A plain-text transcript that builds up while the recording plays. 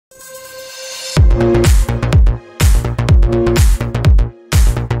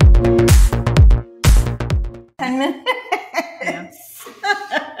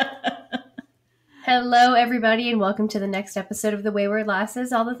everybody, and welcome to the next episode of the Wayward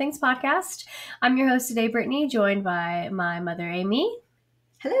Lasses All the Things podcast. I'm your host today, Brittany, joined by my mother, Amy.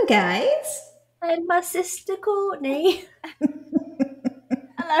 Hello, guys. And my sister, Courtney.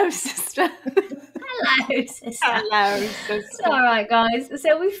 Hello, sister. Hello, sister. Hello, sister. All right, guys.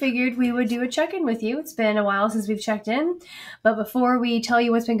 So we figured we would do a check-in with you. It's been a while since we've checked in. But before we tell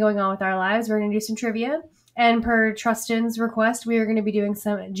you what's been going on with our lives, we're going to do some trivia. And per Trustin's request, we are going to be doing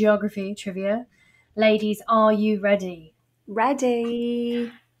some geography trivia. Ladies, are you ready?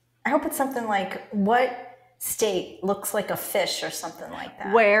 Ready. I hope it's something like, what state looks like a fish or something like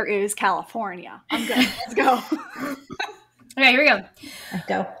that? Where is California? I'm good. Let's go. Okay, here we go. Let's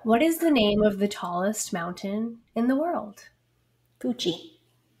go. What is the name of the tallest mountain in the world? Fuji.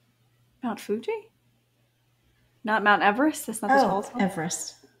 Mount Fuji? Not Mount Everest? That's not the tallest one?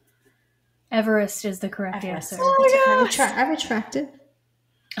 Everest. Everest is the correct answer. Oh, I retracted.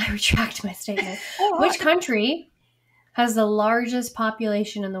 I retract my statement. Which country has the largest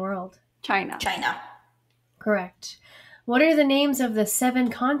population in the world? China. Correct. What are the names of the 7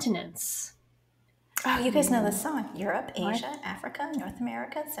 continents? Oh, you guys know this song. Europe, Asia, Africa, North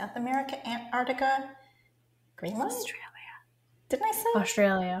America, South America, Antarctica, Greenland? Australia. Didn't I say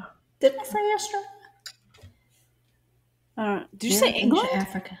Australia. Australia? Did you say England? Asia,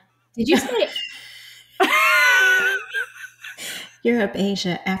 Africa. Did you say Europe,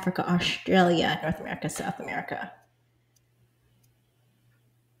 Asia, Africa, Australia, North America, South America.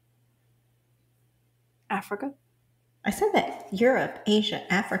 Africa? I said that. Europe, Asia,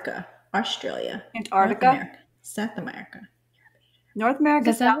 Africa, Australia, Antarctica? North America, South America. North America,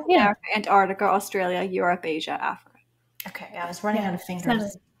 Does that- South yeah. America, Antarctica, Australia, Europe, Asia, Africa. Okay, I was running out of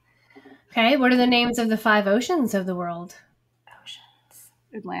fingers. Okay, what are the names of the 5 oceans of the world? Oceans.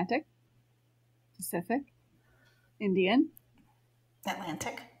 Atlantic, Pacific, Indian,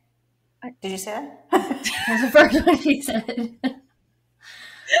 Atlantic. Did you say that? That was the first one she said.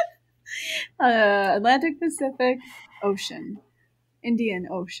 Atlantic, Pacific, Ocean, Indian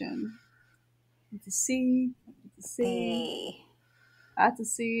Ocean. That's a sea. That's a sea. That's a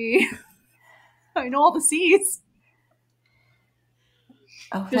sea. I know all the seas.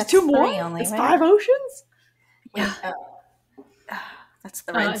 Oh, There's that's 2 more. 3 only. There's right? 5 oceans. Yeah. That's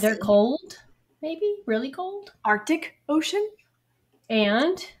the Red They're Sea. cold, maybe? Really cold? Arctic Ocean.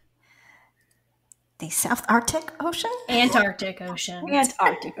 And The South Arctic Ocean? Antarctic Ocean.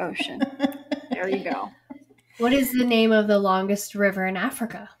 Antarctic Ocean. There you go. What is the name of the longest river in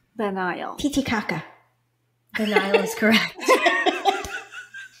Africa? The Nile. Titicaca. The Nile is correct.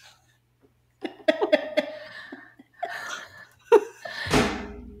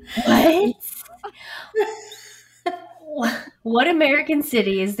 What? What American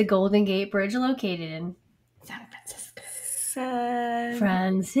city is the Golden Gate Bridge located in? San Francisco.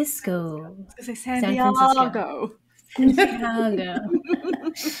 Francisco. San San Diego. Chicago.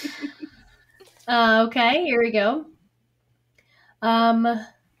 Okay, here we go.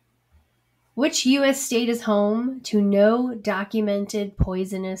 Which U.S. state is home to no documented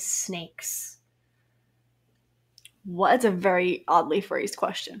poisonous snakes? What? It's a very oddly phrased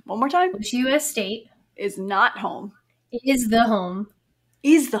question. One more time. Which U.S. state Is not home. is the home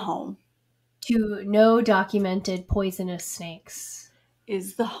Is the home. to no documented poisonous snakes?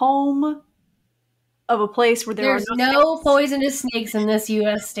 Is the home of a place where There's are no snakes. poisonous snakes in this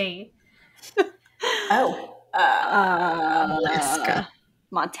U.S. state. Oh. Alaska.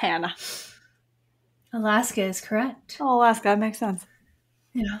 Montana. Alaska is correct. Oh, Alaska. That makes sense.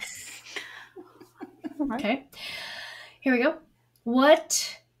 Yeah. Okay. Here we go.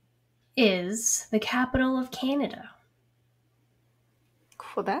 What is the capital of Canada?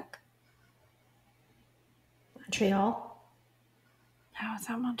 Quebec? Montreal. No, it's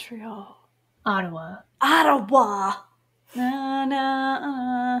not Montreal. Ottawa. Ottawa. Na,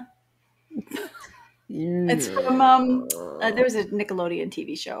 na, It's from there was a Nickelodeon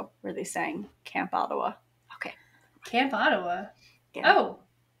TV show where they sang Camp Ottawa. Okay. Camp Ottawa. Yeah. Oh,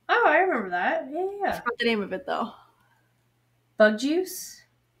 I remember that. Yeah. I forgot the name of it though. Bug juice.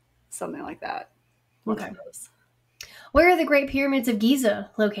 Something like that. Okay. One of those. Where are the Great Pyramids of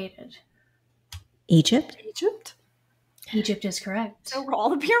Giza located? Egypt. Egypt? Egypt is correct. So where all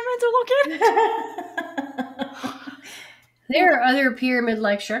the pyramids are located? There are other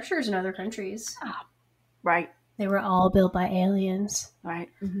pyramid-like structures in other countries. Right. They were all built by aliens. Right.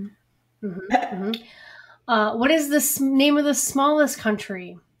 What is the name of the smallest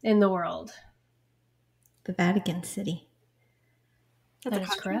country in the world? The Vatican City. That's That a is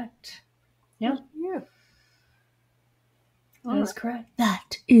country. correct. Yeah, Yeah. that is correct.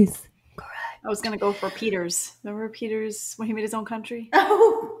 That is correct. I was gonna go for Peters. Remember Peters when he made his own country?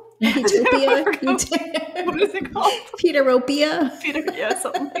 Oh. Utopia? What is it called? Peteropia? Yeah,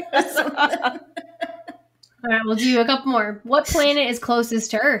 something like that. All right, we'll do a couple more. What planet is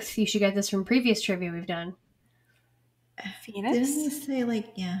closest to Earth? You should get this from previous trivia we've done. Venus? Didn't you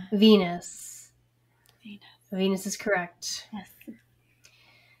say Venus. Venus is correct. Yes.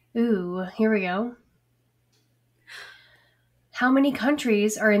 Ooh, here we go. How many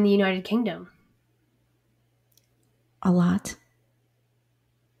countries are in the United Kingdom? A lot.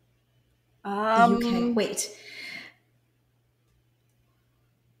 The UK. Wait.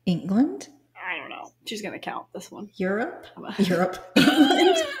 England? I don't know. She's going to count this one. Europe?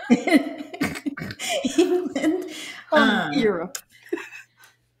 England? England? Europe.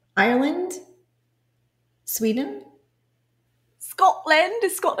 Ireland? Sweden? Scotland?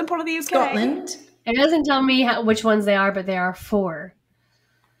 Is Scotland part of the UK? Scotland? It doesn't tell me which ones they are, but there are 4.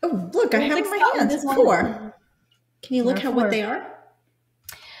 Oh, look, I have in my hands 4. Can you look at what they are?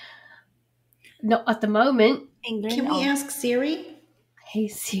 No, at the moment. England. Can we ask Siri? Hey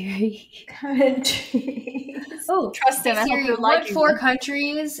Siri. Countries. Oh, Trust him. hey, Siri, what 4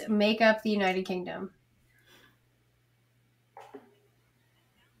 countries make up the United Kingdom?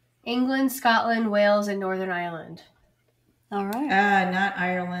 England, Scotland, Wales, and Northern Ireland. All right. Not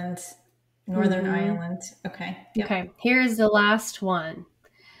Ireland. Northern Ireland. Okay. Yep. Okay, here's the last one.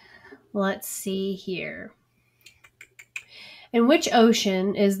 Let's see here. In which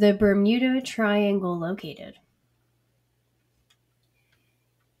ocean is the Bermuda Triangle located?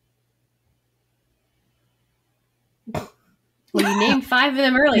 Well, you named 5 of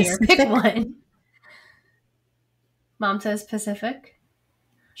them earlier. Pacific. Pick one. Mom says Pacific.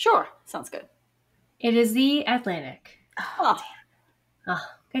 Sure. Sounds good. It is the Atlantic. Oh, Oh,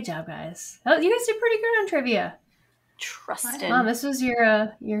 good job, guys. Oh, you guys did pretty good on trivia. Trustin. Mom, this was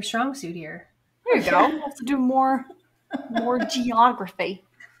your strong suit here. There you go. We'll have to do more geography.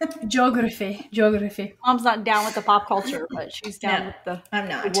 Geography. Mom's not down with the pop culture, but she's down with the I'm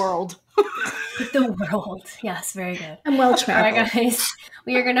not. world. The world. Yes, very good. I'm well All traveled. right, guys.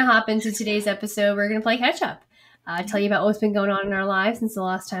 We are going to hop into today's episode. We're going to play catch up. Tell you about what's been going on in our lives since the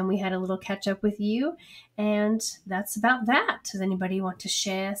last time we had a little catch up with you. And that's about that. Does anybody want to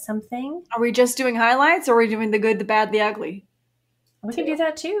share something? Are we just doing highlights, or are we doing the good, the bad, the ugly? We can do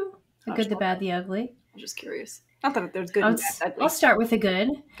that too. The good, the bad, the ugly. I'm just curious. Not that there's good and bad. I'll start with the good.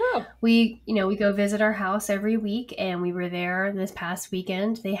 Go. We go visit our house every week, and we were there this past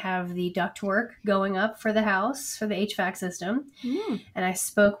weekend. They have the ductwork going up for the house, for the HVAC system. And I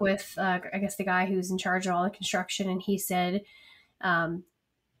spoke with, I guess, the guy who's in charge of all the construction, and he said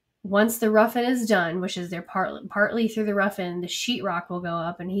once the rough-in is done, which is they're partly through the rough-in, the sheetrock will go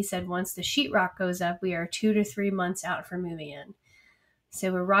up. And he said once the sheetrock goes up, we are 2 to 3 months out from moving in.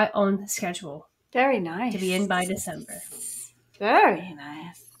 So we're right on schedule. Very nice. To be in by December. Very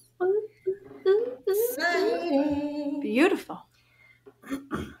nice. Beautiful.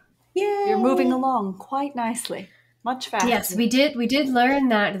 Yeah. You're moving along quite nicely. Much faster. Yes, we did learn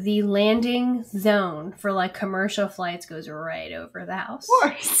that the landing zone for like commercial flights goes right over the house. Of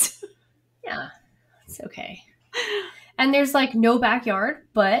course. Yeah. It's okay. And there's like no backyard,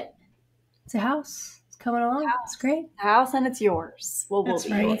 but it's a house. It's coming along. It's great. The house, and it's yours. Well, we'll That's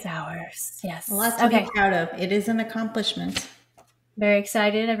be right. yours. It's ours. Yes. A lot to Okay. be proud of. It is an accomplishment. Very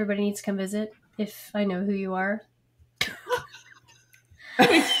excited. Everybody needs to come visit if I know who you are.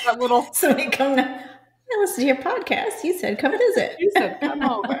 That little. Somebody come now. I listened to your podcast. You said come visit. You said come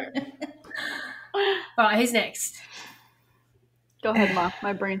over. All right, who's next? Go ahead, Mom.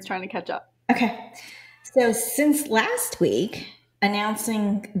 My brain's trying to catch up. Okay. So since last week,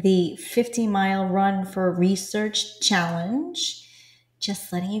 announcing the 50-mile Run for Research Challenge,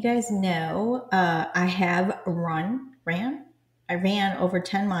 just letting you guys know, I ran over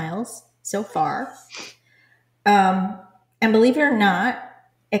 10 miles so far. And believe it or not,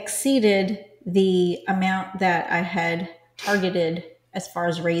 exceeded the amount that I had targeted as far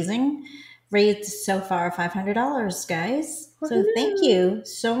as raised so far $500, guys. So thank you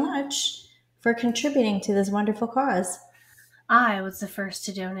so much for contributing to this wonderful cause. I was the first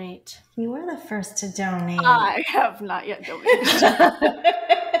to donate. You were the first to donate. I have not yet donated.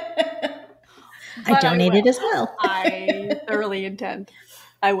 I donated as well. I thoroughly intend.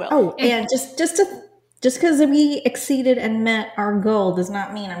 I will. Oh, and just because we exceeded and met our goal does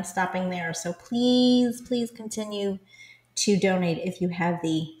not mean I'm stopping there. So please continue to donate if you have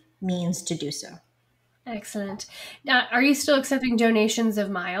the means to do so. Excellent. Now, are you still accepting donations of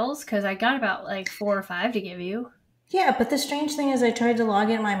miles? Because I got about like 4 or 5 to give you. Yeah, but the strange thing is I tried to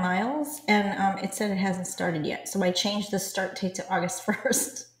log in my miles and it said it hasn't started yet. So I changed the start date to August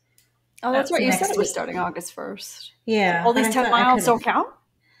 1st. Oh, that's right. You next said it was week. starting August 1st. Yeah. All but these I 10 thought I miles could've- don't count?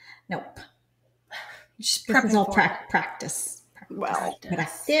 Nope. Just This is prepping all for practice. Well,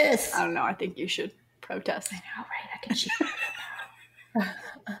 Practice. I don't know. I think you should protest. I know, right? I can shoot.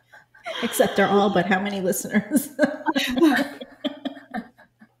 Except they're all but how many listeners?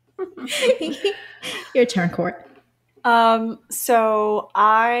 Your turn, Court. So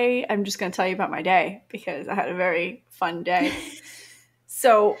I'm just going to tell you about my day because I had a very fun day.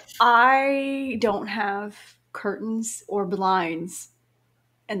 So I don't have curtains or blinds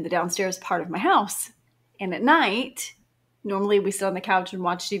in the downstairs part of my house. And at night, normally we sit on the couch and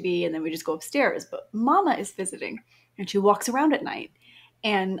watch TV and then we just go upstairs. But Mama is visiting and she walks around at night.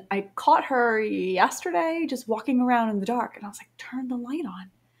 And I caught her yesterday just walking around in the dark. And I was like, turn the light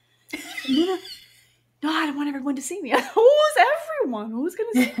on. No, I don't want everyone to see me. Who's everyone? Who's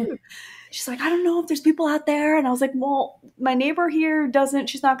going to see you? She's like, I don't know if there's people out there. And I was like, well, my neighbor here doesn't.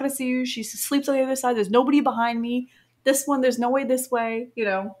 She's not going to see you. She sleeps on the other side. There's nobody behind me. This one, there's no way this way. You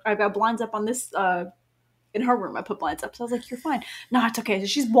know, I've got blinds up on this, in her room. I put blinds up. So I was like, you're fine. No, it's okay. So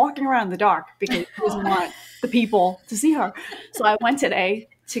she's walking around in the dark because she doesn't want the people to see her. So I went today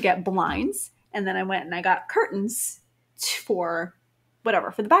to get blinds. And then I went and I got curtains for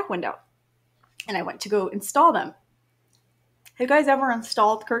the back window. And I went to go install them. Have you guys ever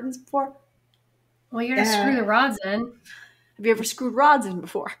installed curtains before? Well, you're going to screw the rods in. Have you ever screwed rods in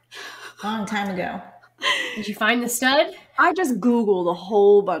before? Long time ago. Did you find the stud? I just Googled a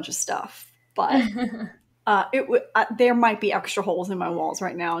whole bunch of stuff, but there might be extra holes in my walls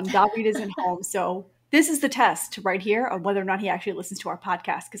right now, and David isn't home. So this is the test right here of whether or not he actually listens to our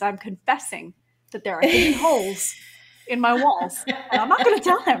podcast, because I'm confessing that there are hidden holes in my walls, and I'm not going to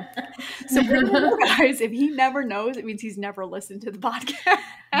tell him. So guys, if he never knows, it means he's never listened to the podcast.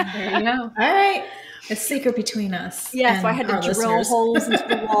 There you go. All right. A secret between us. Yeah, so I had to drill listeners. holes into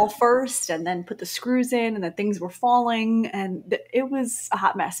the wall first and then put the screws in, and then things were falling, and it was a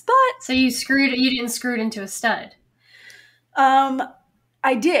hot mess. But So you didn't screw it into a stud.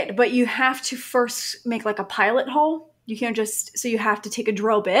 I did, but you have to first make like a pilot hole. You can't so you have to take a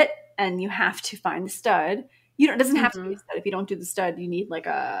drill bit and you have to find the stud. It doesn't have to be a stud. If you don't do the stud, you need like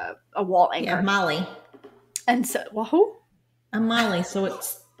a wall anchor. Yeah, Molly. And so, who? A Molly. So it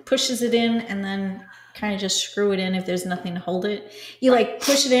pushes it in and then kind of just screw it in if there's nothing to hold it. You like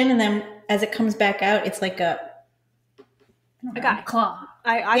push it in and then as it comes back out, it's like a guy. Claw.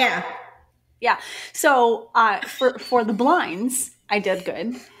 Yeah. So for the blinds, I did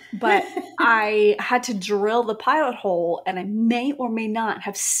good. But I had to drill the pilot hole, and I may or may not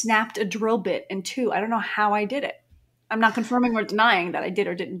have snapped a drill bit in two. I don't know how I did it. I'm not confirming or denying that I did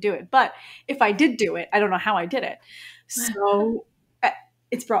or didn't do it. But if I did do it, I don't know how I did it. So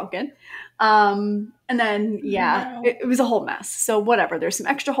it's broken. And then, it was a whole mess. So whatever. There's some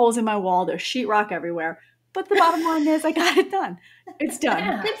extra holes in my wall. There's sheetrock everywhere. But the bottom line is I got it done. It's done.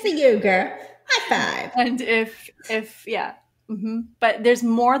 Yeah. Good for you, girl. High five. And if but there's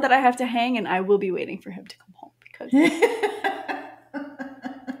more that I have to hang, and I will be waiting for him to come home because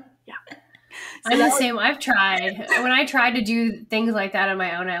I'm the same. I've tried. When I tried to do things like that on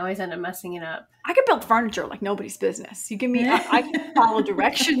my own, I always end up messing it up. I could build furniture like nobody's business. You give me, I can follow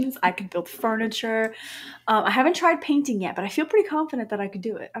directions. I could build furniture. I haven't tried painting yet, but I feel pretty confident that I could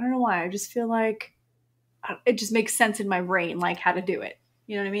do it. I don't know why. I just feel like it just makes sense in my brain, like how to do it.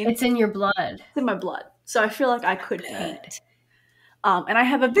 You know what I mean? It's in your blood. It's in my blood. So I feel like I could paint. And I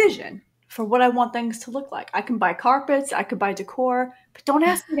have a vision for what I want things to look like. I can buy carpets, I could buy decor, but don't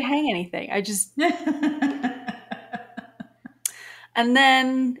ask me to hang anything. I just... And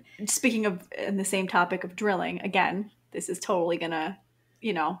then, speaking of, in the same topic of drilling, again, this is totally going to,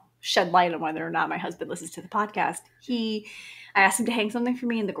 shed light on whether or not my husband listens to the podcast. I asked him to hang something for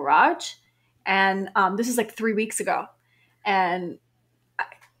me in the garage, and this is like 3 weeks ago. And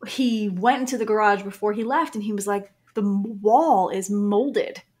he went into the garage before he left, and he was like, the wall is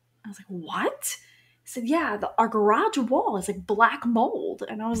molded. I was like, what? He said, yeah, our garage wall is like black mold.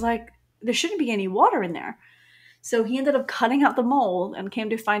 And I was like, there shouldn't be any water in there. So he ended up cutting out the mold and came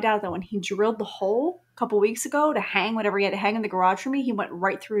to find out that when he drilled the hole a couple weeks ago to hang whatever he had to hang in the garage for me, he went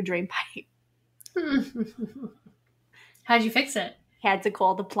right through a drain pipe. How'd you fix it? He had to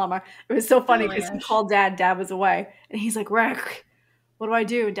call the plumber. It was so funny because he called Dad. Dad was away. And he's like, Rick, what do I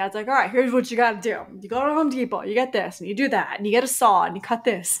do? And Dad's like, all right, here's what you got to do. You go to Home Depot, you get this, and you do that, and you get a saw, and you cut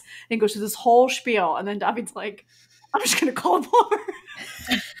this. And he goes through this whole spiel. And then David's like, I'm just going to call a plumber.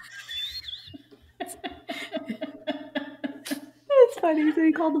 It's funny. So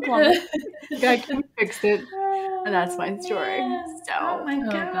he called the plumber. The guy fixed it. And that's my story. So, oh my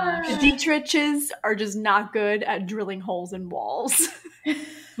gosh. The Dietriches are just not good at drilling holes in walls.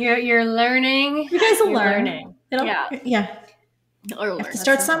 You're learning. You guys will You're learn. learning. Yeah. You have to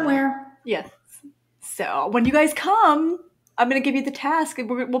start somewhere. Yeah. So when you guys come, I'm going to give you the task and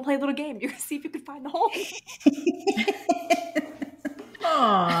we'll play a little game. You're going to see if you can find the hole.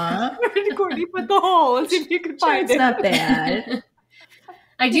 Aww. Courtney put the hole and see if you can find It's it. not bad.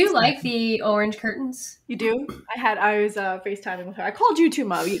 I do like the orange curtains. You do? I was FaceTiming with her. I called you too,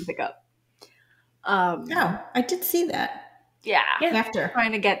 Mom. You didn't pick up. Oh, I did see that. Yeah. After.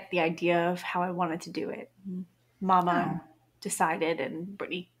 Trying to get the idea of how I wanted to do it. Mama decided and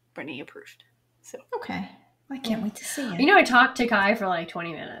Brittany approved. So Okay. I can't wait to see it. You know, I talked to Kai for like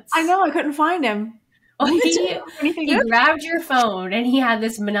 20 minutes. I know, I couldn't find him. Oh, he Anything good? grabbed your phone and he had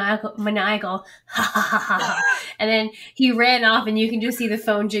this maniacal ha ha ha ha, and then he ran off and you can just see the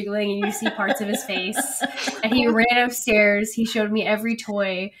phone jiggling and you see parts of his face. And he ran upstairs. He showed me every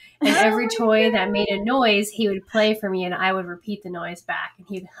toy, and every toy that made a noise, he would play for me, and I would repeat the noise back. And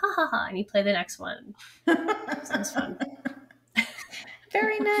he'd ha ha ha, and he'd play the next one. So it was fun.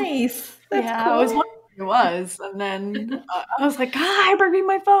 Very nice. That's Yeah, cool. I was wondering who it was, and then I was like, "God, bring me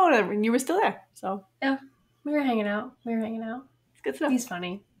my phone," and you were still there. So Yeah, we were hanging out. it's good stuff. He's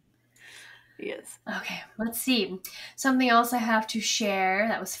funny. He is. Okay, let's see. Something else I have to share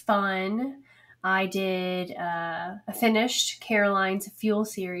that was fun. I did I finished Caroline's Fuel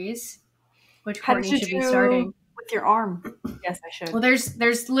series, which How Courtney did should you be do starting. with your arm? Yes, I should. Well,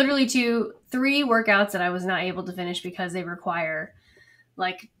 there's literally three workouts that I was not able to finish because they require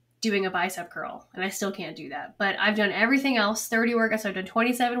like doing a bicep curl, and I still can't do that. But I've done everything else, 30 workouts. I've done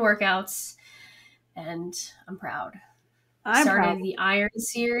 27 workouts, and I'm proud. I'm Started proud. the Iron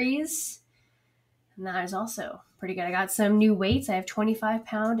series, and that is also pretty good. I got some new weights. I have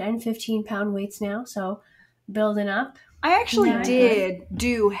 25-pound and 15-pound weights now, so building up. I actually Yeah, did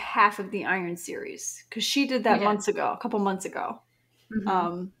do half of the Iron series because she did that Yeah. a couple months ago.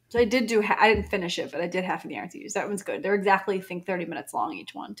 Mhm. So I did do. I didn't finish it, but I did half of the Iron series. That one's good. They're exactly, I think, 30 minutes long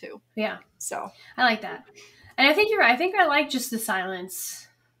each one too. Yeah, So I like that. And I think you're right. I think I like just the silence.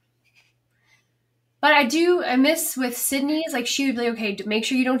 But I miss with Sydney's, like she would be like, okay, make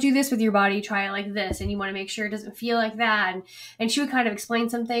sure you don't do this with your body. Try it like this. And you want to make sure it doesn't feel like that. And she would kind of explain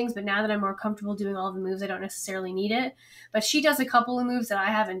some things. But now that I'm more comfortable doing all the moves, I don't necessarily need it. But she does a couple of moves that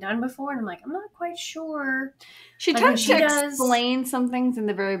I haven't done before. And I'm like, I'm not quite sure. she Like when tends she to does- explain some things in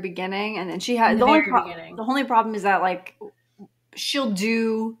the very beginning, and then she In had the the only very beginning. the only problem is that like she'll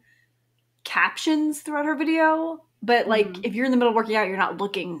do captions throughout her video. But like, Mhm. if you're in the middle of working out, you're not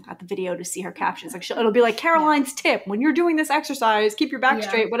looking at the video to see her captions. Like, it'll be like Caroline's tip when you're doing this exercise, keep your back Yeah.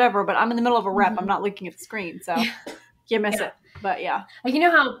 straight, whatever. But I'm in the middle of a rep. Mhm. I'm not looking at the screen, so Yeah. you miss Yeah. it. But yeah, Like, you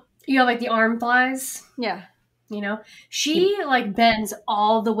know how you have like the arm flies? yeah. You know, she like bends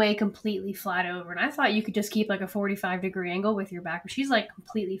all the way completely flat over. And I thought you could just keep like a 45-degree angle with your back, but she's like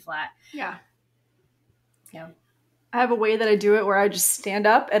completely flat. Yeah. Yeah. I have a way that I do it where I just stand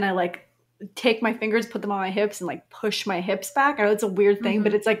up and I like take my fingers, put them on my hips and like push my hips back. I know it's a weird thing,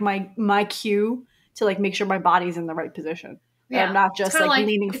 but it's like my cue to like make sure my body's in the right position. Yeah. I'm not just It's kinda like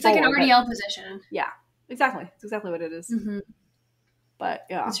leaning it's forward. like an RDL position. Yeah, exactly. It's exactly what it is. Mm-hmm. But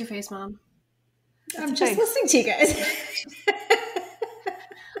yeah. What's your face, Mom? I'm just listening to you guys.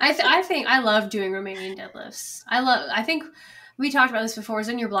 I think I love doing Romanian deadlifts. I think we talked about this before. It's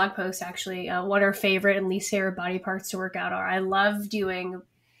in your blog post, actually, what our favorite and least favorite body parts to work out are. I love doing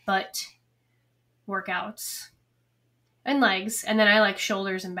butt workouts and legs, and then I like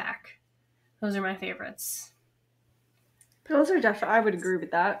shoulders and back. Those are my favorites. Those are definitely, I would agree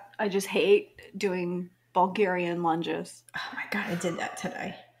with that. I just hate doing Bulgarian lunges. Oh my god, I did that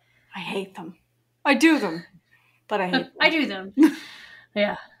today. I hate them. I do them, but I hate them. I do them.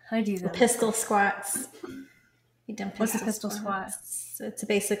 Yeah, I do them. Pistol squats. You done What's a pistol squat? So it's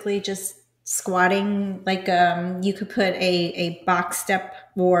basically just squatting. Like you could put a box step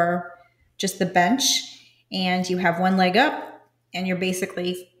or just the bench, and you have one leg up, and you're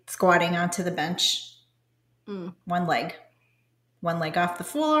basically squatting onto the bench. One leg off the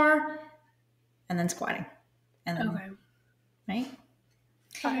floor, and then squatting, and then Okay. right.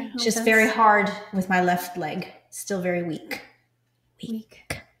 Okay, It's just very hard with my left leg. Still very weak. Weak.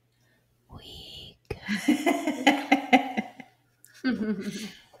 All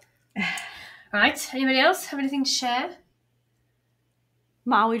right. Anybody else have anything to share?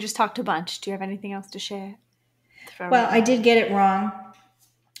 Ma, we just talked a bunch. Do you have anything else to share? Well, I did get it wrong.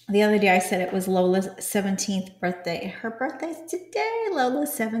 The other day I said it was Lola's 17th birthday. Her birthday's today.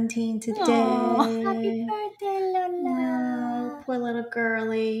 Lola's 17 today. Aw, Happy birthday, Lola. Oh, poor little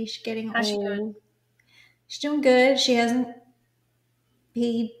girlie. She's getting How's she old. doing? She's doing good. She hasn't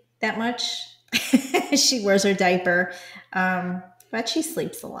peed that much. She wears her diaper. But she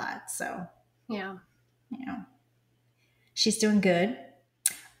sleeps a lot. So, Yeah. you know. She's doing good.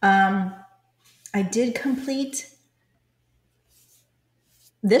 I did complete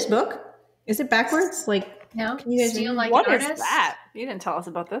this book. Is it backwards? Like, No? can you guys Steal read? Like What an is Artist? that? You didn't tell us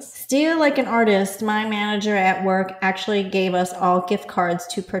about this. Steal Like an Artist. My manager at work actually gave us all gift cards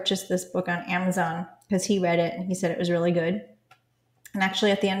to purchase this book on Amazon because he read it and he said it was really good. And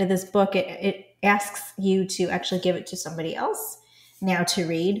actually, at the end of this book, it asks you to actually give it to somebody else now to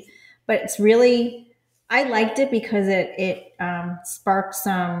read. But it's really, I liked it because it sparked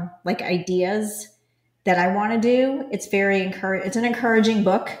some like ideas that I want to do. It's very it's an encouraging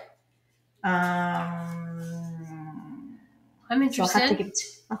book. I'm So I'll interested.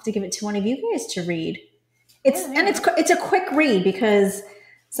 have to give it to one of you guys to read. It's Yeah, and it's a quick read because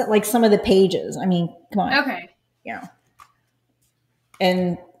like some of the pages. I mean, come on, Okay. you know.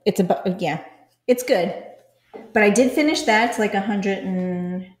 And it's about it's good. But I did finish that. It's like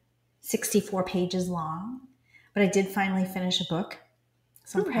 164 pages long. But I did finally finish a book,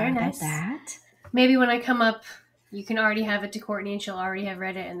 so I'm Very proud nice. about that. Maybe when I come up, you can already have it to Courtney and she'll already have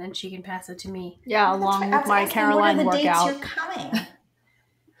read it and then she can pass it to me. Yeah, along with my Caroline what are the dates workout. you're coming?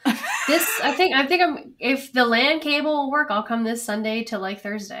 I think I'm if the land cable will work, I'll come this Sunday to like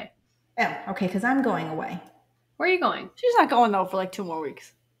Thursday. Oh, okay, because I'm going away. Where are you going? She's not going though for like 2 more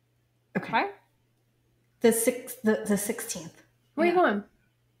weeks. Okay. Right? The 16th. Where are you going?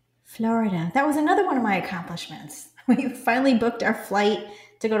 Florida. That was another one of my accomplishments. We finally booked our flight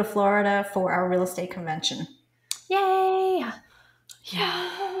to go to Florida for our real estate convention. Yay! Yeah.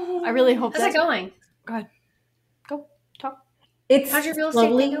 I really hope How's it going? Go ahead. Go. Talk. It's How's your real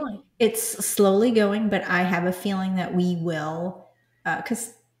estate thing going? It's slowly going, but I have a feeling that we will,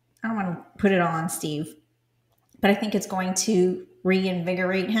 because I don't want to put it all on Steve, but I think it's going to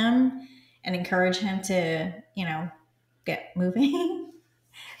reinvigorate him and encourage him to, get moving.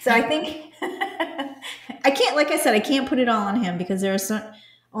 So I think I can't, like I said, I can't put it all on him because there are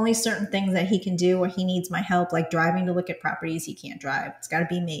only certain things that he can do where he needs my help, like driving to look at properties he can't drive. It's got to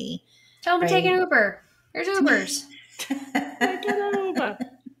be me. Tell him to take Right. an Uber. There's Ubers.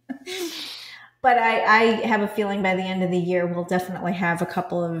 But I have a feeling by the end of the year, we'll definitely have a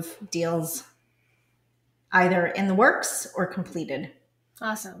couple of deals either in the works or completed.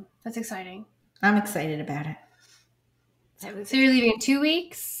 Awesome. That's exciting. I'm excited about it. So you're leaving in 2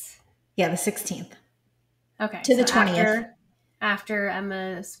 weeks? Yeah, the 16th. Okay. To the 20th. After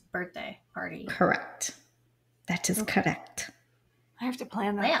Emma's birthday party. Correct. That is correct. I have to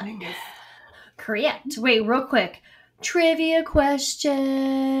plan that. Yeah. thing. Correct. Wait, real quick. Trivia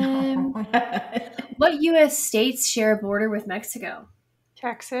question. What U.S. states share a border with Mexico?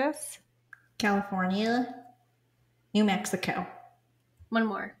 Texas. California, New Mexico. One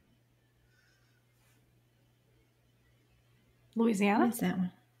more. What Louisiana. is that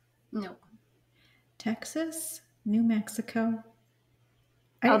one? No. Texas, New Mexico.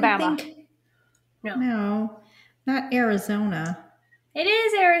 Alabama. No, not Arizona. It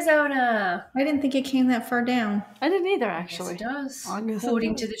is Arizona. I didn't think it came that far down. I didn't either, Yes, actually. it does. I guess it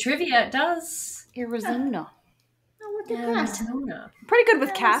According does. to the trivia, it does. Arizona. Oh, look at Arizona. Pretty good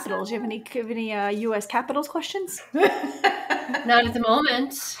with capitals. Do you have any U.S. capitals questions? that. Not at the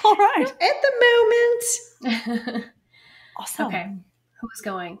moment. All right. At the moment. Awesome. Okay. Who's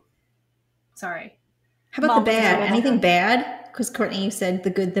going? Sorry. How about Mom, the bad? is that Anything bad? Because Courtney, you said the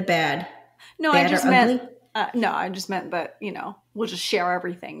good, the bad. No, Bad I just or meant. ugly? No, I just meant that we'll just share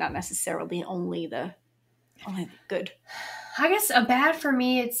everything, not necessarily only the good. I guess a bad for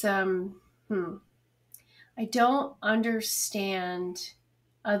me, it's I don't understand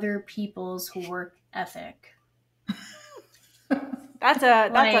other people's work ethic. That's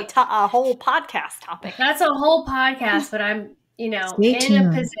a whole podcast topic. That's a whole podcast, but I'm, Stay in a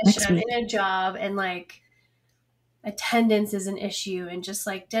tuned next position, I'm week. in a job, and like attendance is an issue, and just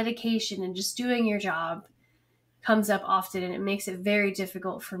like dedication and just doing your job comes up often, and it makes it very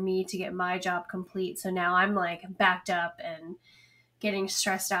difficult for me to get my job complete. So now I'm like backed up and getting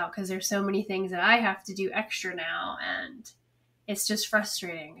stressed out because there's so many things that I have to do extra now, and it's just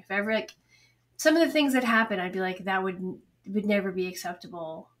frustrating. If ever like some of the things that happen, I'd be like, that would never be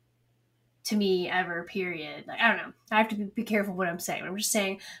acceptable to me ever, period. Like, I don't know. I have to be careful what I'm saying. I'm just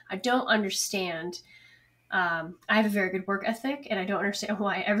saying I don't understand. I have a very good work ethic, and I don't understand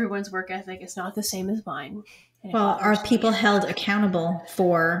why everyone's work ethic is not the same as mine. And it Well, are bothers me. people held accountable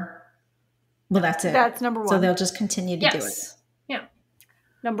for? Well, that's it. That's number one. So they'll just continue to do it. Yes. Yeah.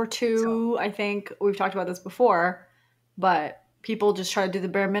 Number two, I think we've talked about this before, but people just try to do the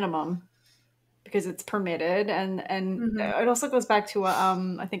bare minimum because it's permitted, and it also goes back to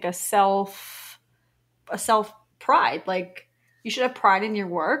I think a self pride. Like, you should have pride in your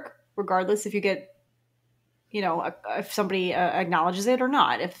work, regardless if you get you know, if somebody acknowledges it or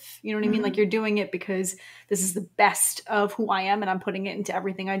not. If you know what I mean, like you're doing it because this is the best of who I am and I'm putting it into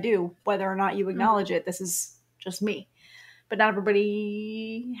everything I do. Whether or not you acknowledge it, this is just me. But not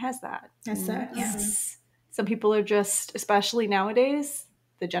everybody has that. That's that. Yeah. Some people are just, especially nowadays,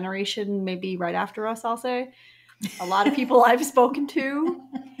 the generation maybe right after us, I'll say, a lot of people I've spoken to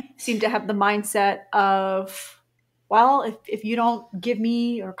seem to have the mindset of, well, if you don't give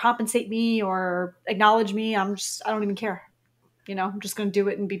me or compensate me or acknowledge me, I don't even care. You know, I'm just going to do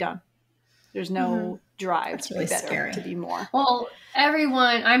it and be done. There's no drive That's to really be better, scary. to be more. Well,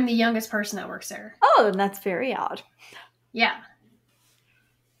 I'm the youngest person that works there. Oh, then that's very odd. Yeah.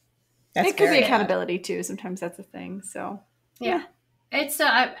 That's it could be very accountability too. Sometimes that's a thing. So yeah. It's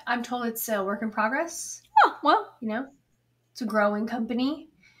I'm told it's a work in progress. oh, well, You know, it's a growing company.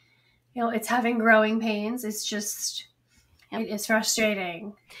 You know, it's having growing pains. It's just, it is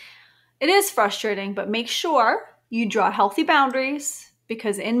frustrating. it is frustrating, but make sure you draw healthy boundaries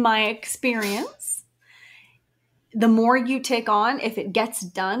because in my experience, the more you take on, if it gets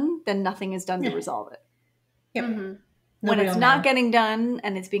done, then nothing is done to resolve it. Yep. Mm-hmm. When Nobody it's will not know. getting done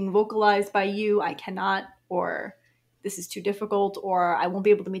and it's being vocalized by you, I cannot, or this is too difficult, or I won't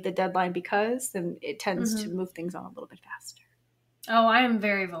be able to meet the deadline because, then it tends to move things on a little bit faster. Oh, I am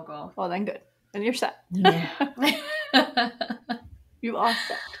very vocal. Well, then good. Then you're set. Yeah. You are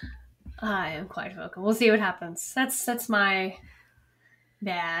set. I am quite vocal. We'll see what happens. That's my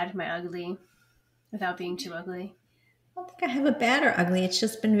bad, my ugly, without being too ugly. I don't think I have a bad or ugly. It's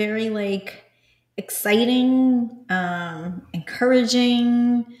just been very like exciting,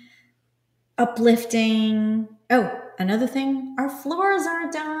 encouraging, uplifting. Oh, another thing, our floors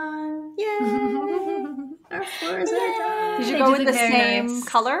are done. Yay! Our floors are done. Did you They go do with look the very same nice.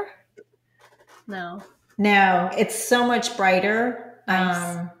 color? No. No, it's so much brighter.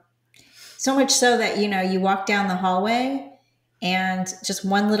 Nice. So much so that, you know, you walk down the hallway and just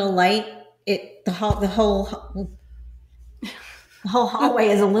one little light, the whole hallway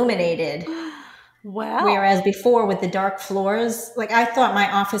is illuminated. Well, Whereas before with the dark floors, like I thought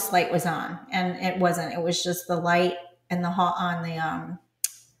my office light was on and it wasn't. It was just the light and the hallway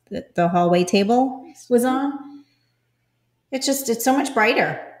table was on. It's so much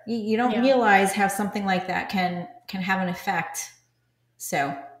brighter. You don't realize how something like that can have an effect.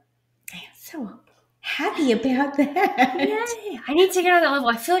 So I'm so happy about that. Yay. I need to get on that level.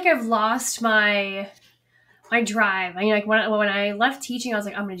 I feel like I've lost my drive. I mean, like when I left teaching, I was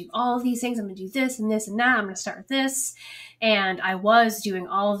like, I'm going to do all of these things. I'm going to do this and this and that. I'm going to start with this. And I was doing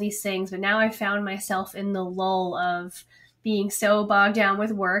all of these things, but now I found myself in the lull of being so bogged down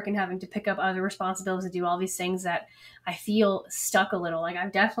with work and having to pick up other responsibilities and do all these things that I feel stuck a little. Like I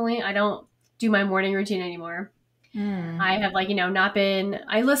don't do my morning routine anymore. I have not been,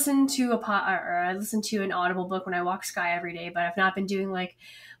 I listen to I listen to an Audible book when I walk Sky every day, but I've not been doing like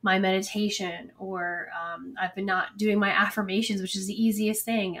my meditation or I've been not doing my affirmations, which is the easiest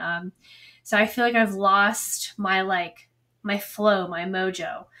thing. So I feel like I've lost my flow, my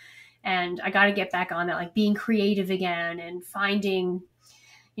mojo, and I got to get back on that, like being creative again and finding,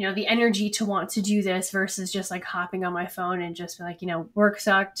 the energy to want to do this versus just like hopping on my phone and just be like, work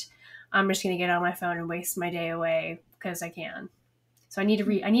sucked. I'm just going to get on my phone and waste my day away because I can. So I need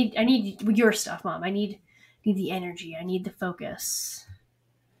to I need your stuff, Mom. I need the energy. I need the focus.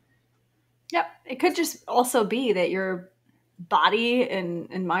 Yep. It could just also be that your body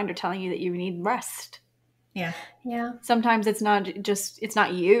and mind are telling you that you need rest. Yeah. Yeah. Sometimes it's not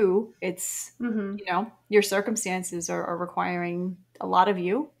you. It's, your circumstances are requiring a lot of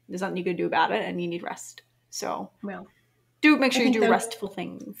you. There's nothing you can do about it and you need rest. So make sure you do restful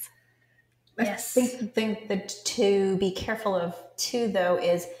things. Yes. I think that to be careful of too, though,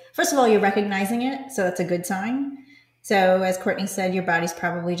 is first of all, you're recognizing it. So that's a good sign. So as Courtney said, your body's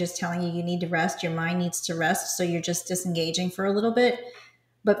probably just telling you need to rest. Your mind needs to rest. So you're just disengaging for a little bit.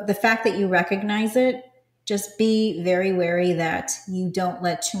 But the fact that you recognize it, just be very wary that you don't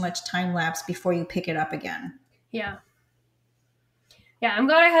let too much time lapse before you pick it up again. Yeah. Yeah. I'm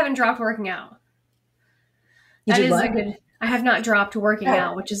glad I haven't dropped working out. I have not dropped working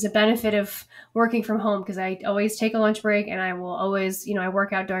out, which is a benefit of working from home because I always take a lunch break and I will always, I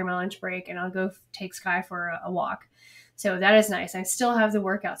work out during my lunch break and I'll go take Sky for a walk. So that is nice. I still have the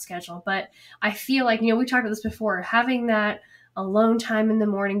workout schedule, but I feel like, we talked about this before, having that alone time in the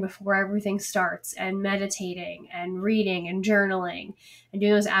morning before everything starts and meditating and reading and journaling and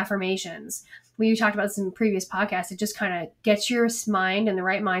doing those affirmations. We talked about this in previous podcasts. It just kind of gets your mind in the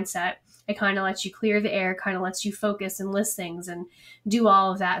right mindset. It kind of lets you clear the air, kind of lets you focus and list things and do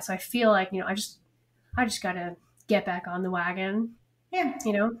all of that. So I feel like, I just got to get back on the wagon. Yeah.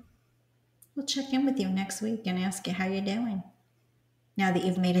 Well, We'll check in with you next week and ask you how you're doing. Now that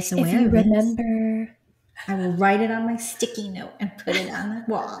you've made us If aware you of this, remember. I will write it on my sticky note and put it on the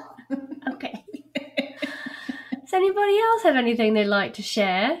wall. Okay. Does anybody else have anything they'd like to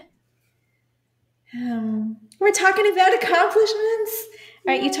share? We're talking about accomplishments.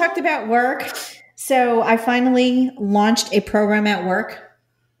 All right, you talked about work. So I finally launched a program at work.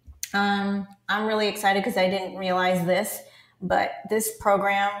 I'm really excited because I didn't realize this, but this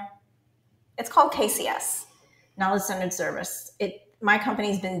program, it's called KCS, Knowledge Centered Service. My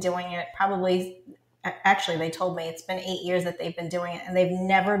company's been doing it actually they told me it's been 8 years that they've been doing it, and they've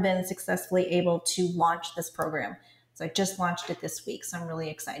never been successfully able to launch this program. So I just launched it this week. So I'm really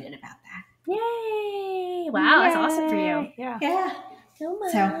excited about that. Yay! Wow, that's awesome for you. Yeah. Yeah. Oh,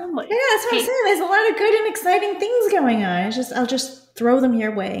 So, Mom. yeah, that's what I'm saying. There's a lot of good and exciting things going on. I'll just throw them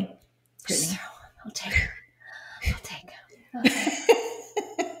your way, Brittany. I'll take them.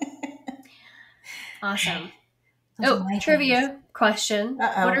 Awesome. My trivia question.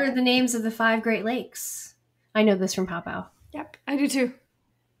 Uh-oh. What are the names of the 5 Great Lakes? I know this from Pow. Yep, I do too.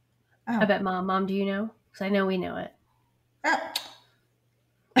 I bet Mom, do you know? Because I know we know it.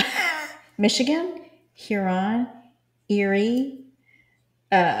 Michigan, Huron, Erie,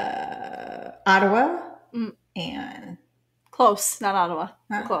 Ottawa, and Close, not Ottawa.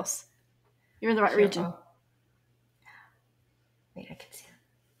 Huh? Close. You're in the right region. Wait, I can see that.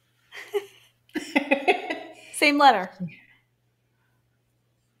 Same letter.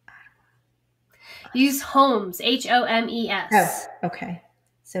 Use Homes, HOMES. Oh, okay.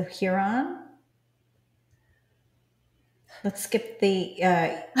 So Huron. Let's skip the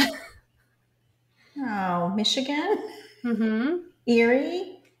Michigan, Mm-hmm.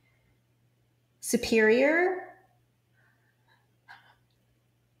 Erie, Superior.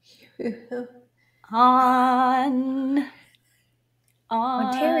 Ontario.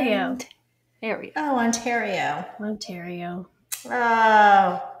 Ontario. Oh, Ontario. Ontario.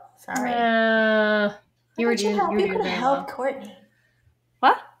 Oh, sorry. You were doing very well. Courtney.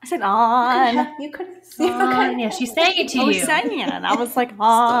 What? I said on. You could. Yeah, she sang it to I you. was saying it. And I was like,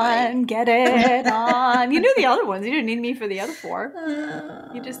 on, get it, on. You knew the other ones. You didn't need me for the other 4.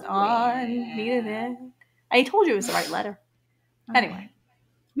 You just needed it. I told you it was the right letter. Anyway.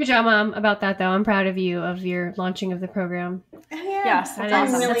 Good job, Mom, about that, though. I'm proud of you of your launching of the program. Yes, That that's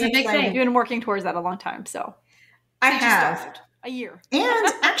is- awesome. that's a big thing. You've been working towards that a long time, so. I Since you have. started. A year.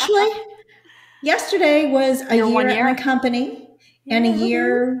 And actually, yesterday was a Your year 1 at year? my company, and a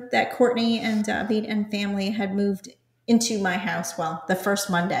year that Courtney and David and family had moved into my house. Well, the first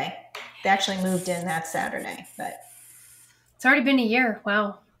Monday. They actually moved in that Saturday. But It's already been a year.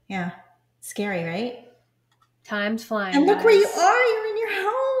 Wow. yeah, scary, right? Time's flying. And look where you guys. are. You're in your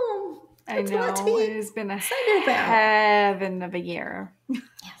home. I That's a lot to know. be It has been a excited about. heaven of a year.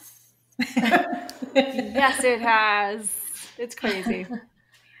 Yes. Yes, it has. It's crazy.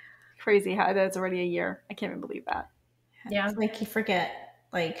 Crazy how that's already a year. I can't even believe that. Yeah. It's like you forget,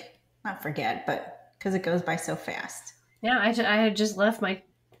 not forget, but because it goes by so fast. Yeah, I had just left my,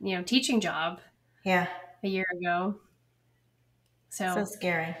 teaching job Yeah. a year ago. So So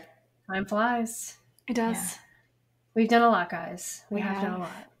scary. time flies. It does. Yeah. We've done a lot, guys. We We have done have. a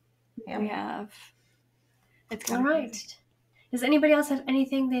lot. Yeah. We have. It's All kind of right. Does anybody else have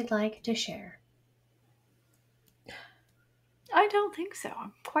anything they'd like to share? I don't think so.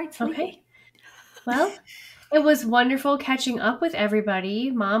 I'm quite sleepy. Okay. Well, it was wonderful catching up with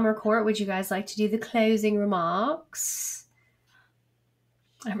everybody. Mom or Court, would you guys like to do the closing remarks?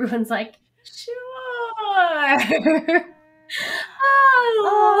 Everyone's like, sure.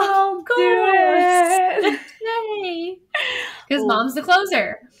 Oh, of course. do Yay. Because Oh. Mom's the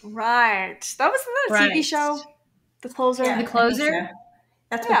closer. Right. That was the TV Right. show. The closer. Yeah, The I think closer? so.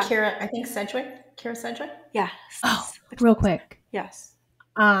 That's Yeah. what Kira Sedgwick. Yes. Oh, real quick. Yes.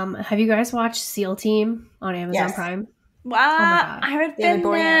 Have you guys watched SEAL Team on Amazon Yes. Prime? Wow. God. I haven't David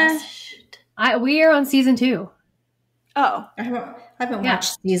Boreanaz. finished. We are on season 2. Oh. I haven't Yeah.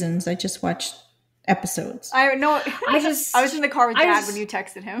 watched seasons. I just watched episodes. I know. I just- I was in the car with I Dad just- when you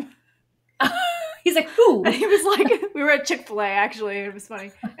texted him. He's like, who? And he was like, we were at Chick-fil-A actually, and it was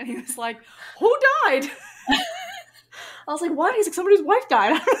funny. And he was like, who died? I was like, what? He's like, somebody's wife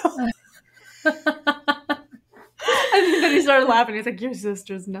died. I don't know. And then he started laughing. He's like, your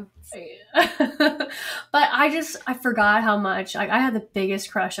sister's nuts. But I forgot how much I had the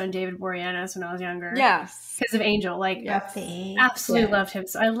biggest crush on David Boreanaz when I was younger. Yes. Because of Angel. Buffy. Absolutely Yeah. loved him.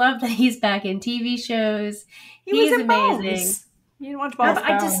 So I love that he's back in TV shows. He was He's in amazing. Bones. You didn't watch Yeah,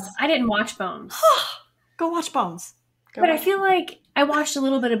 Bones? but I didn't watch Bones. Go watch Bones. But I feel like I watched a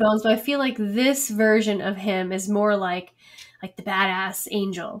little bit of Bones, but I feel like this version of him is more like like the badass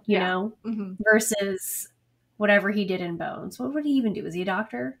angel, you know, versus whatever he did in Bones. What would he even do? Was he a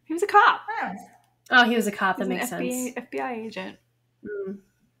doctor? He was a cop. Oh, he was a cop. That He's makes sense. FBI agent.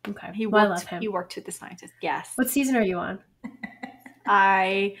 Okay. I love him. He worked with the scientist. Yes. What season are you on?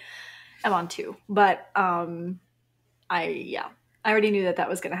 I am on 2, but I already knew that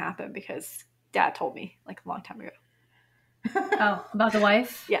was going to happen because Dad told me like a long time ago. Oh, about the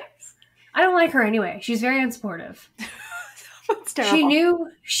wife? Yes. I don't like her anyway. She's very unsupportive. It's terrible.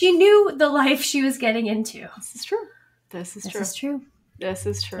 She knew the life she was getting into. This is true. This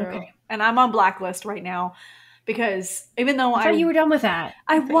is true. Okay. And I'm on blacklist right now because even though I thought you were done with that.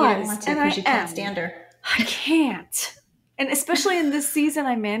 I You don't was, want to and because I you can't am. stand her. I can't. And especially in this season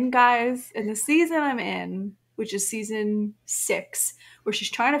I'm in, guys, in the season I'm in, which is season 6, where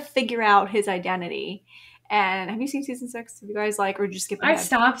she's trying to figure out his identity. And have you seen season 6? Have you guys or just skip ahead? I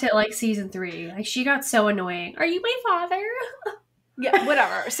stopped at like season 3. Like she got so annoying. Are you my father? Yeah,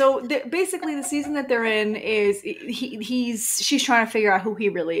 whatever. So basically the season that they're in is she's trying to figure out who he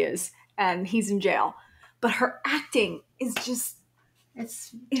really is, and he's in jail. But her acting is just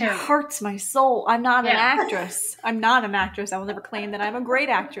it hurts my soul. I'm not an actress. I'm not an actress. I will never claim that I'm a great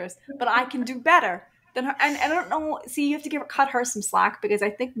actress, but I can do better than her. And I don't know. See, you have to cut her some slack because I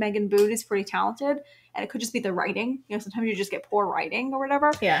think Megan Boone is pretty talented, and it could just be the writing. You know, sometimes you just get poor writing or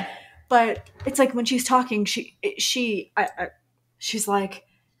whatever. Yeah. But it's like when she's talking, she's like,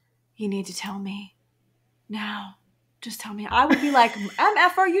 "You need to tell me now. Just tell me." I would be like,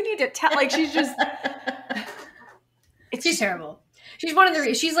 "MFR, you need to tell." Like she's just. She's terrible. She's one of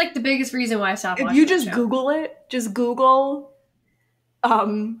the. She's like the biggest reason why I stopped watching. If you just Google it, just Google,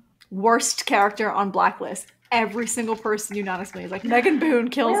 worst character on Blacklist. Every single person unanimously is like Megan Boone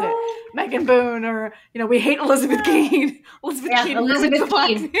kills it. Megan Boone, or we hate Elizabeth Keene. Elizabeth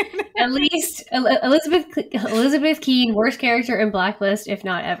Keene. At least Elizabeth Keene, worst character in Blacklist, if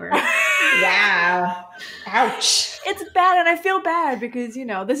not ever. Wow. Ouch. It's bad, and I feel bad because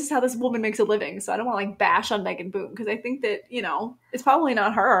this is how this woman makes a living. So I don't want to bash on Megan Boone because I think that it's probably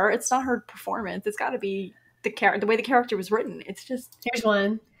not her. It's not her performance. It's got to be the way the character was written. It's just here's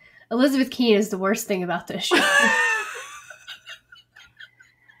one. Elizabeth Keene is the worst thing about this show. This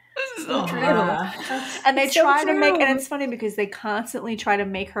is so true. And they try to make, and it's funny because they constantly try to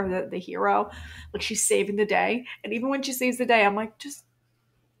make her the hero, like she's saving the day. And even when she saves the day, I'm like, just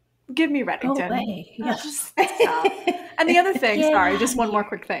give me Reddington. Go away. Yeah. Just stop. And the other thing, sorry, just one more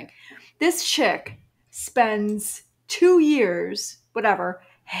quick thing. This chick spends 2 years, whatever,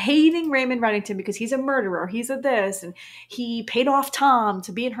 hating Raymond Reddington because he's a murderer, he's a this, and he paid off Tom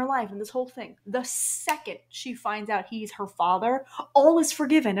to be in her life and this whole thing. The second she finds out he's her father, all is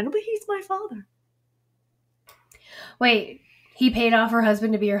forgiven, and he's my father. Wait, he paid off her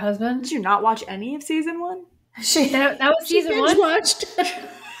husband to be her husband? Did you not watch any of season 1? That was season 1? Watched.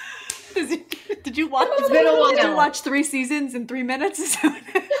 Did you watch? It's been a while. Did you watch 3 seasons in 3 minutes? Did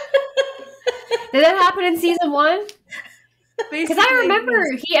that happen in season 1? Because I remember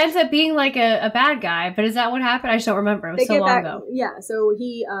he ends up being like a bad guy, but is that what happened? I just don't remember. It was so long ago. Yeah, so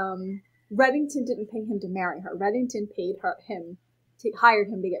he Reddington didn't pay him to marry her. Reddington hired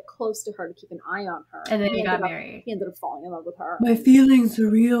him to get close to her to keep an eye on her. And then he got married. He ended up falling in love with her. My feelings are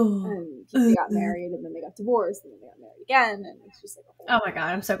real. And they got married, and then they got divorced, and then they got married again, and it's just like a whole Oh my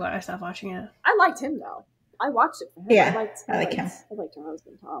god, I'm so glad I stopped watching it. I liked him though. I watched it for him. Yeah, I like him. I liked her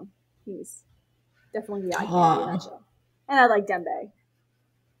husband Tom. He's definitely the icon of that show. And I like Dembe.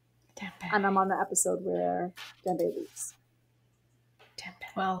 And I'm on the episode where Dembe leaves.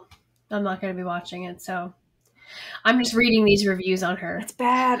 Well, I'm not going to be watching it, so I'm just reading these reviews on her. It's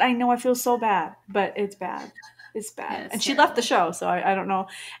bad. I know. I feel so bad, but it's bad. It's bad. Yeah, it's and she terrible. left the show, so I don't know.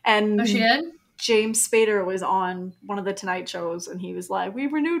 And Oh, she did? James Spader was on one of the Tonight shows, and he was like, "We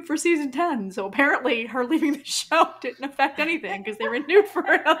renewed for season 10." So apparently, her leaving the show didn't affect anything because they renewed for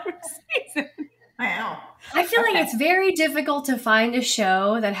another season. Wow. I feel like it's very difficult to find a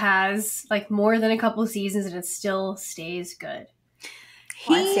show that has like more than a couple seasons and it still stays good.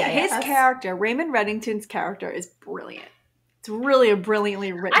 His character, Raymond Reddington's character, is brilliant. It's really a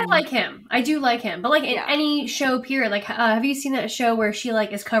brilliantly written. I like him. I do like him. But like in any show period, like have you seen that show where she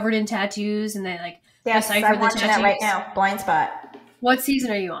like is covered in tattoos and they like decipher I'm the watching tattoos? that right now. Blind Spot. What season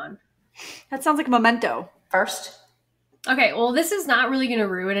are you on? That sounds like Memento. First. Okay, well, this is not really going to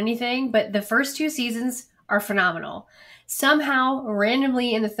ruin anything, but the first 2 seasons are phenomenal. Somehow,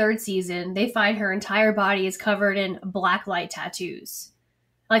 randomly in the 3rd season, they find her entire body is covered in black light tattoos.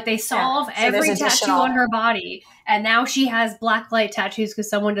 Like, they solve every tattoo on her body, and now she has black light tattoos because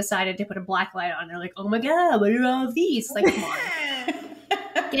someone decided to put a black light on. They're like, oh my god, what are all of these? Like, come on.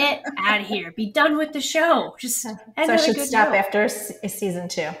 Get out of here. Be done with the show. Just end So I on a should good stop note. after season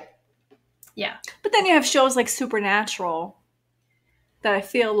 2. Yeah. But then you have shows like Supernatural that I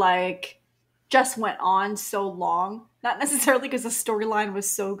feel like just went on so long. Not necessarily because the storyline was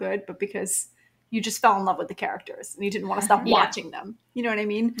so good, but because you just fell in love with the characters and you didn't want to stop Yeah. watching them. You know what I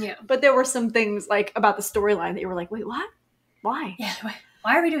mean? Yeah. But there were some things like about the storyline that you were like, wait, what? Why? Yeah.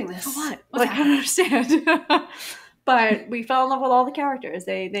 Why are we doing this? For what? What's Like, I don't understand. But we fell in love with all the characters.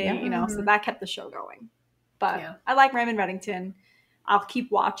 They Yeah. you know, so that kept the show going. But Yeah. I like Raymond Reddington. I'll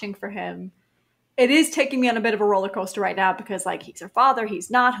keep watching for him. It is taking me on a bit of a roller coaster right now because, like, he's her father. He's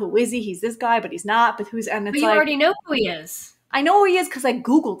not. Who is he? He's this guy, but he's not. But who's? And it's But you like already know who he is. I know who he is because I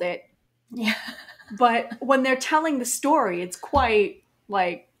Googled it. Yeah. But when they're telling the story, it's quite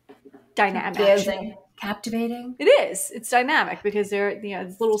like dynamic. Amazing. Captivating. It is. It's dynamic because there, you know,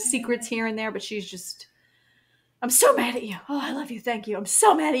 there's little secrets here and there. But she's just, I'm so mad at you. Oh, I love you. Thank you. I'm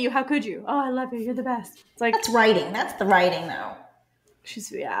so mad at you. How could you? Oh, I love you. You're the best. It's like That's writing. That's the writing, though.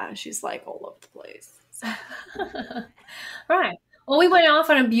 she's like all over the place. So, Right. Well, we went off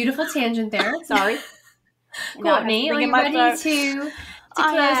on a beautiful tangent there. sorry. Courtney, are you ready to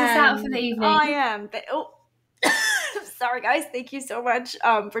close us out for the evening? I am. Sorry, guys. Thank you so much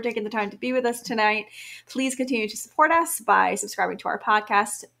for taking the time to be with us tonight. Please continue to support us by subscribing to our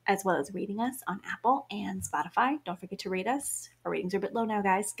podcast as well as rating us on Apple and Spotify. Don't forget to rate us. Our ratings are a bit low now,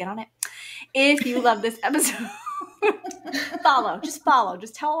 guys. Get on it. If you love this episode, follow. Just follow.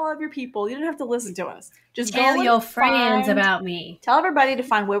 Just tell all of your people. You don't have to listen to us. Just Tell go your and friends find- about me. Tell everybody to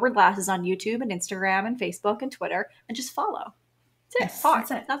find Wayward Glasses on YouTube and Instagram and Facebook and Twitter and just follow. That's it. Yes, It's hard.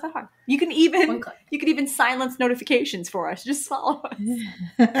 that's it. It's not that hard. You can even One click. silence notifications for us. Just follow us.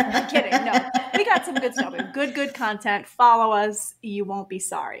 I'm kidding. No, we got some good stuff. We have good content. Follow us. You won't be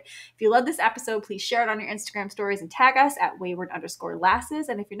sorry. If you love this episode, please share it on your Instagram stories and tag us at wayward_lasses.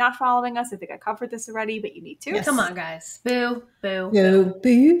 And if you're not following us, I think I covered this already, but you need to. Yes. Come on, guys. Boo, boo. Go,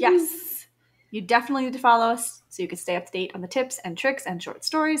 boo. Yes. You definitely need to follow us so you can stay up to date on the tips and tricks and short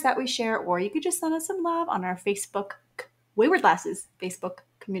stories that we share, or you could just send us some love on our Facebook Wayward Lasses Facebook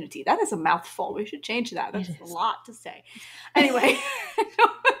community. That is a mouthful. We should change that. That's a lot to say. Anyway,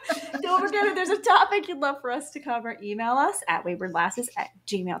 don't forget if there's a topic you'd love for us to cover, email us at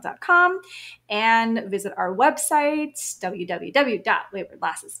waywardlasses@gmail.com and visit our website,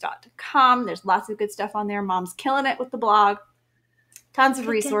 www.waywardlasses.com. There's lots of good stuff on there. Mom's killing it with the blog. Tons of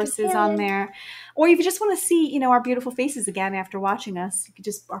resources on there. Or if you just want to see, you know, our beautiful faces again after watching us, you could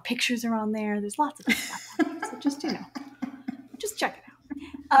just, our pictures are on there. There's lots of good stuff on there. So just, you know, just check it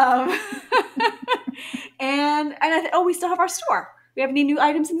out. We still have our store. We have any new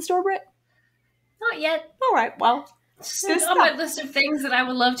items in the store, Britt? Not yet. All right. Well, It's There's on my stuff. list of things that I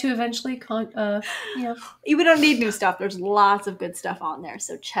would love to eventually, we don't need new stuff. There's lots of good stuff on there.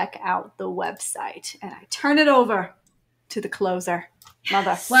 So check out the website. And I turn it over to the closer.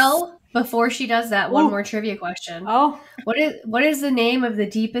 Mother. Well, before she does that, one Ooh. more trivia question. Oh, What is the name of the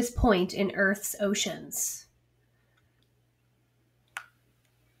deepest point in Earth's oceans?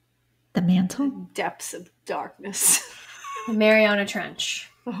 The mantle? depths of darkness. The Mariana Trench.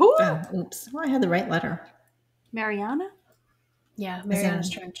 Ooh. Oh, oops. Well, I had the right letter. Mariana? Yeah, Mariana's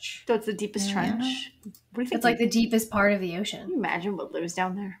in- Trench. So it's the deepest Mariana? trench. What do you think? It's like the deepest part of the Can ocean. you imagine what lives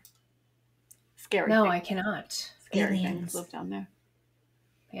down there? Scary. No, thing. I cannot. Scary Aliens. things live down there.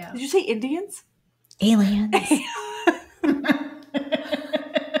 Yeah. Did you say Indians? Aliens. That's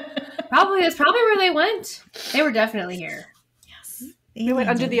probably where they went. They were definitely here. They went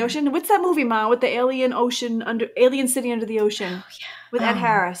under the ocean. What's that movie, Ma? With the alien city under the ocean. Oh, With Ed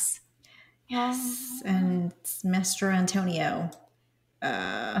Harris. Yes. And Master Antonio.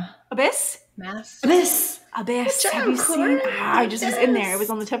 Abyss? Mass. This. Abyss. Good Have job, you seen? Corey. I just was in there. It was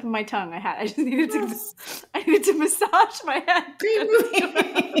on the tip of my tongue. I just needed to massage my head. Great movie.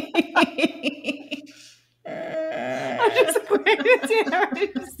 I'm just waiting. I'm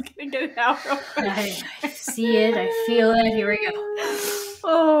just gonna get it out real quick. I see it. I feel it. Here we go.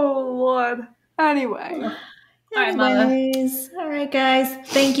 Oh Lord. Anyway. All right, Mama. Anyways, all right, guys.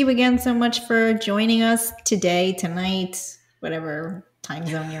 Thank you again so much for joining us today, tonight, whatever time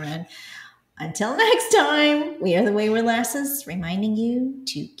zone you're in. Until next time, we are the Wayward Lasses, reminding you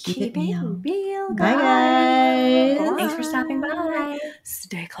to keep it real. Bye, guys. Thanks for stopping by.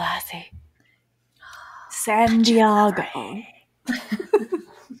 Stay classy. San Diego.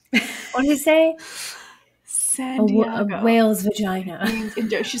 What did he say? San Diego. A whale's vagina.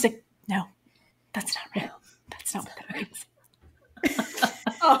 She's like, no, that's not real. That's not what that means.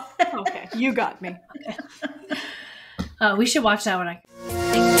 Oh, okay. You got me. We should watch that one.